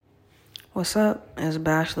What's up? It's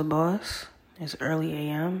Bash the Boss. It's early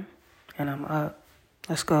AM, and I'm up.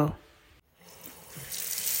 Let's go.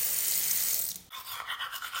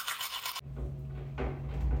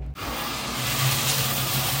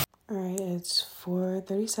 Alright, it's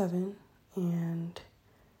 4:37, and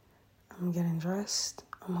I'm getting dressed.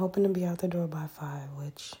 I'm hoping to be out the door by 5,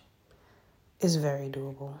 which is very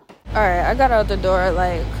doable. Alright, I got out the door at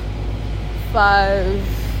like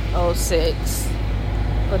 5:06,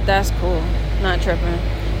 but that's cool. Not tripping.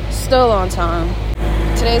 Still on time.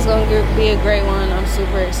 Today's gonna be a great one. I'm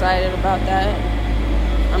super excited about that.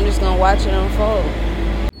 I'm just gonna watch it unfold.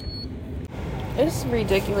 It's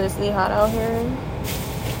ridiculously hot out here.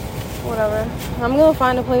 Whatever. I'm gonna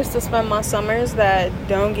find a place to spend my summers that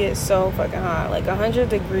don't get so fucking hot. Like 100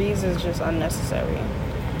 degrees is just unnecessary.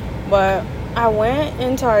 But I went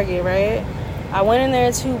in Target, right? I went in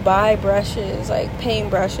there to buy brushes, like paint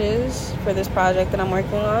brushes for this project that I'm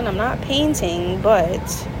working on. I'm not painting, but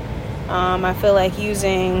I feel like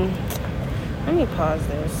using... Let me pause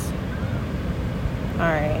this.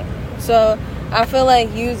 Alright. So, I feel like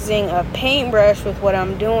using a paintbrush with what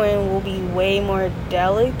I'm doing will be way more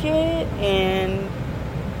delicate, and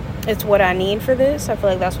it's what I need for this. I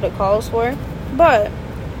feel like that's what it calls for. But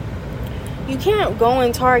you can't go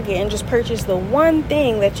in Target and just purchase the one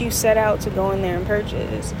thing that you set out to go in there and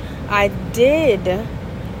purchase. I did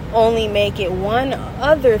only make it one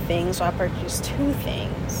other thing, so I purchased two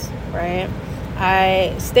things, right?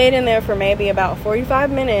 I stayed in there for maybe about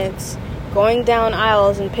 45 minutes, going down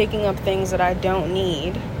aisles and picking up things that I don't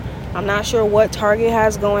need. I'm not sure what Target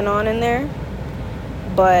has going on in there,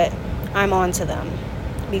 but I'm on to them.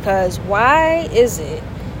 Because why is it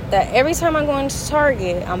that every time I go into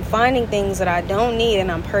Target, I'm finding things that I don't need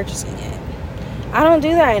and I'm purchasing it? I don't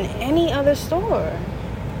do that in any other store.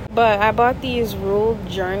 But I bought these ruled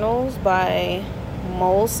journals by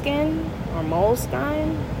Moleskine or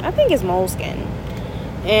Moleskine. I think it's Moleskine.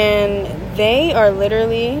 And they are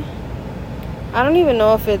literally... I don't even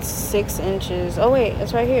know if it's 6 inches. Oh, wait,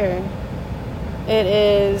 it's right here. It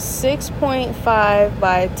is 6.5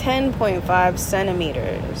 by 10.5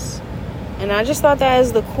 centimeters. And I just thought that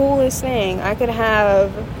is the coolest thing. I could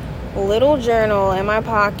have a little journal in my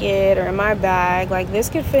pocket or in my bag. Like, this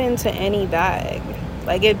could fit into any bag.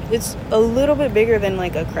 Like, it's a little bit bigger than,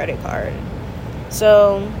 like, a credit card.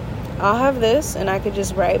 So, I'll have this, and I could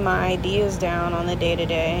just write my ideas down on the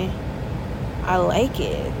day-to-day. I like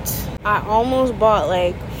it. I almost bought,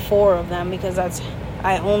 like, 4 of them because I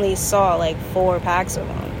only saw, like, 4 packs of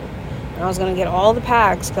them. And I was going to get all the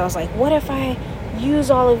packs because I was like, what if I use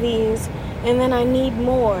all of these and then I need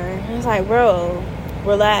more? And I was like, bro,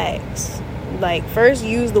 relax. Like, first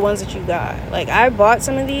use the ones that you got. Like, I bought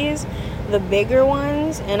some of these, the bigger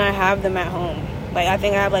ones, and I have them at home. Like, I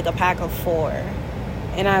think I have, like, a pack of 4.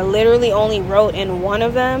 And I literally only wrote in one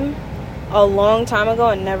of them a long time ago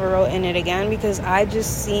and never wrote in it again because I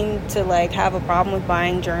just seem to, like, have a problem with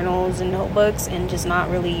buying journals and notebooks and just not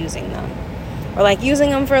really using them. Or, like, using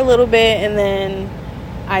them for a little bit and then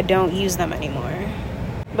I don't use them anymore.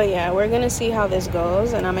 But yeah, we're gonna see how this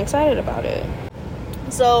goes, and I'm excited about it.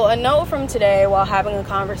 So, a note from today while having a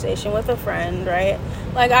conversation with a friend, right?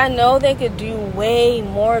 Like, I know they could do way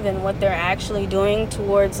more than what they're actually doing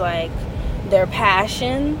towards, like, their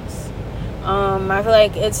passions. I feel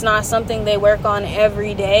like it's not something they work on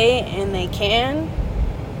every day, and they can.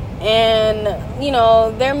 And, you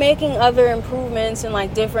know, they're making other improvements in,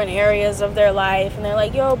 like, different areas of their life. And they're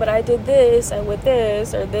like, yo, but I did this and with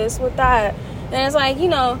this or this with that. And it's like, you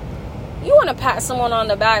know, you want to pat someone on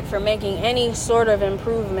the back for making any sort of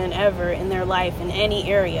improvement ever in their life in any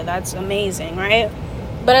area. That's amazing, right?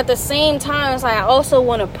 But at the same time, it's like I also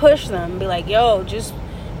want to push them. Be like, yo, just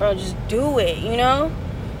do it, you know?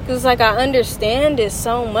 Because, like, I understand it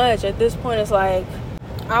so much. At this point, it's like,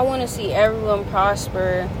 I want to see everyone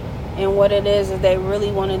prosper in what it is that they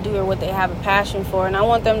really want to do or what they have a passion for. And I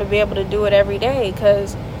want them to be able to do it every day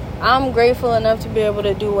because I'm grateful enough to be able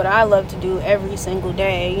to do what I love to do every single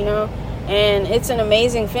day, you know? And it's an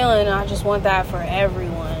amazing feeling, and I just want that for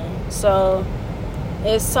everyone. So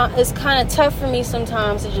it's kind of tough for me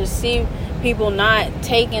sometimes to just see people not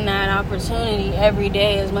taking that opportunity every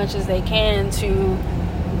day as much as they can to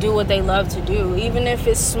do what they love to do, even if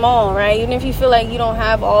it's small, right? Even if you feel like you don't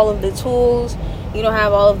have all of the tools, you don't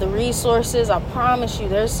have all of the resources, I promise you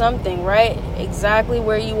there's something right exactly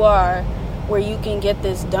where you are where you can get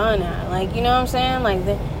this done at. Like, you know what I'm saying? Like,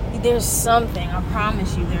 there's something, I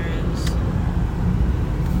promise you there is.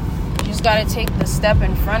 You just gotta take the step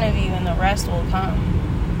in front of you and the rest will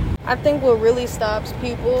come. I think what really stops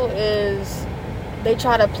people is they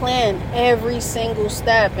try to plan every single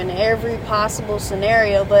step and every possible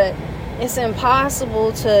scenario, but it's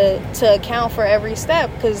impossible to account for every step,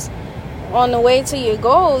 because on the way to your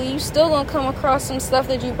goal, you still gonna come across some stuff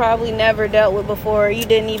that you probably never dealt with before, or you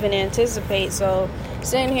didn't even anticipate. So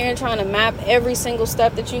sitting here trying to map every single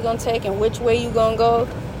step that you're gonna take and which way you gonna go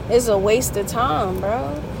is a waste of time,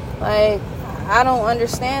 bro. Like, I don't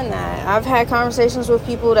understand that. I've had conversations with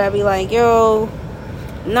people that be like, yo,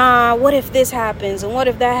 nah, what if this happens and what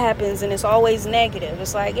if that happens, and it's always negative.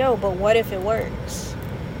 It's like, yo, but what if it works?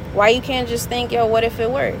 Why you can't just think, yo, what if it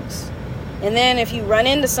works? And then if you run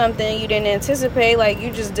into something you didn't anticipate, like,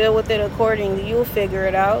 you just deal with it accordingly. You'll figure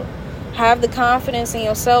it out. Have the confidence in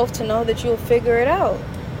yourself to know that you'll figure it out.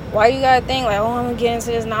 Why you gotta think like, oh, I'm gonna get into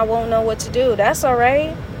this and I won't know what to do? That's all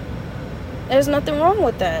right. There's nothing wrong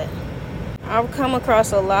with that. I've come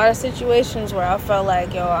across a lot of situations where I felt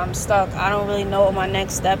like, yo, I'm stuck. I don't really know what my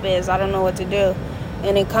next step is. I don't know what to do.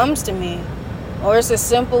 And it comes to me. Or it's as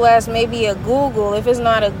simple as maybe a Google. If it's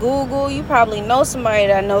not a Google, you probably know somebody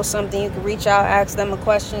that knows something. You can reach out, ask them a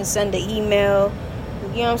question, send an email. You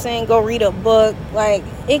know what I'm saying? Go read a book. Like,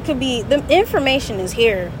 it could be, the information is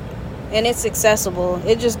here and it's accessible.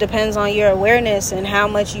 It just depends on your awareness and how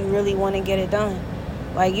much you really want to get it done.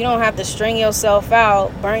 Like, you don't have to string yourself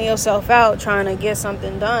out, burn yourself out trying to get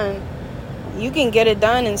something done. You can get it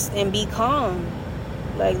done and be calm.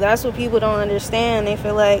 Like, that's what people don't understand. They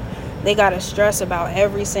feel like they gotta stress about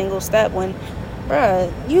every single step when,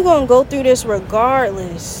 bruh, you gonna go through this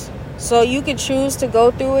regardless. So you could choose to go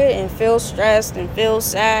through it and feel stressed and feel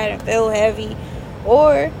sad and feel heavy,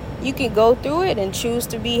 or you can go through it and choose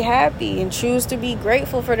to be happy and choose to be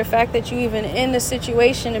grateful for the fact that you even in the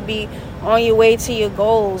situation to be on your way to your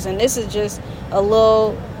goals. And this is just a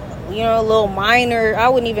little, a little minor, I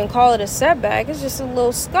wouldn't even call it a setback. It's just a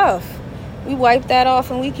little scuff. We wipe that off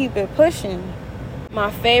and we keep it pushing. My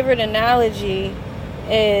favorite analogy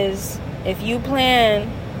is if you plan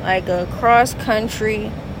like a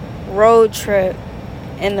cross-country road trip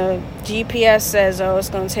and the GPS says, oh, it's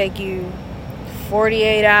going to take you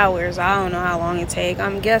 48 hours. I don't know how long it take.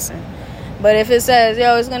 I'm guessing. But if it says,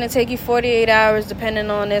 yo, it's going to take you 48 hours depending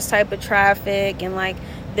on this type of traffic and like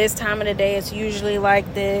this time of the day, it's usually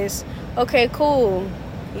like this. Okay, cool.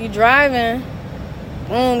 You driving.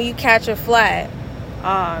 Boom, you catch a flat.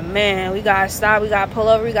 Oh man, we gotta stop, we gotta pull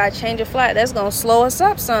over, we gotta change a flat. That's gonna slow us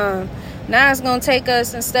up some. Now it's gonna take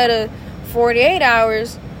us, instead of 48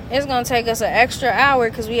 hours, it's gonna take us an extra hour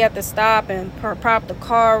because we have to stop and prop the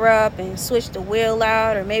car up and switch the wheel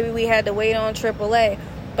out, or maybe we had to wait on AAA.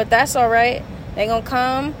 But that's all right. They gonna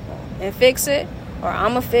come and fix it, or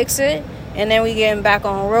I'ma fix it, and then we getting back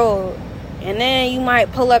on road. And then you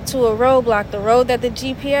might pull up to a roadblock. The road that the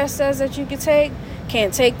GPS says that you could take,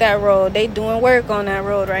 can't take that road. They doing work on that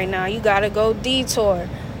road right now. You gotta go detour.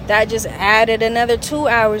 That just added another 2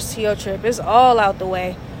 hours to your trip. It's all out the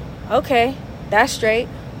way. Okay, that's straight.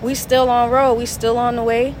 We still on road. We still on the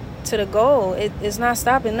way to the goal. It's not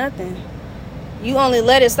stopping nothing. You only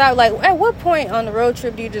let it stop. Like, at what point on the road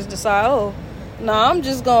trip do you just decide, oh, no,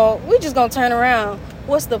 we just gonna turn around?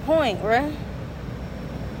 What's the point, right?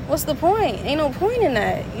 What's the point? Ain't no point in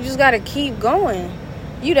that. You just gotta keep going.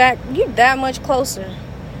 You that much closer.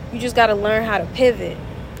 You just gotta learn how to pivot.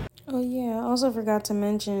 Oh yeah, I also forgot to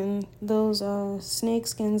mention those snake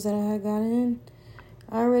skins that I had gotten.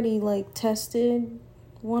 I already tested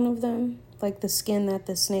one of them, the skin that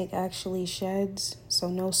the snake actually sheds, so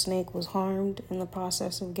no snake was harmed in the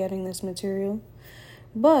process of getting this material.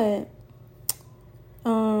 But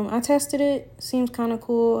I tested it. Seems kind of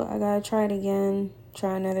cool. I gotta try it again.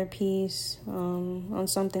 Try another piece on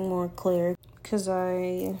something more clear, because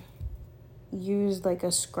I used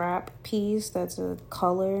a scrap piece that's a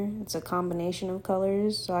color. It's a combination of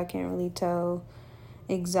colors, so I can't really tell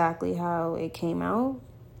exactly how it came out.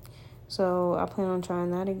 So I plan on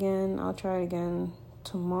trying that again. I'll try it again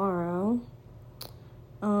tomorrow.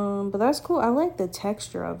 But that's cool. I like the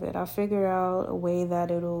texture of it. I figured out a way that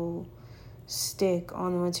it'll stick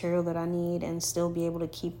on the material that I need and still be able to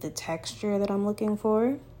keep the texture that I'm looking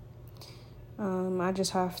for. I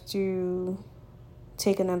just have to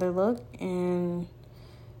take another look and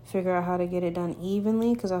figure out how to get it done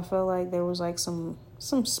evenly, because I felt like there was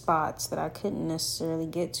some spots that I couldn't necessarily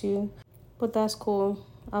get to. But that's cool.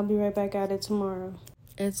 I'll be right back at it tomorrow.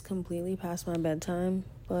 It's completely past my bedtime,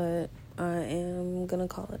 but I am gonna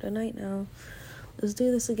call it a night now. Let's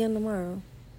do this again tomorrow.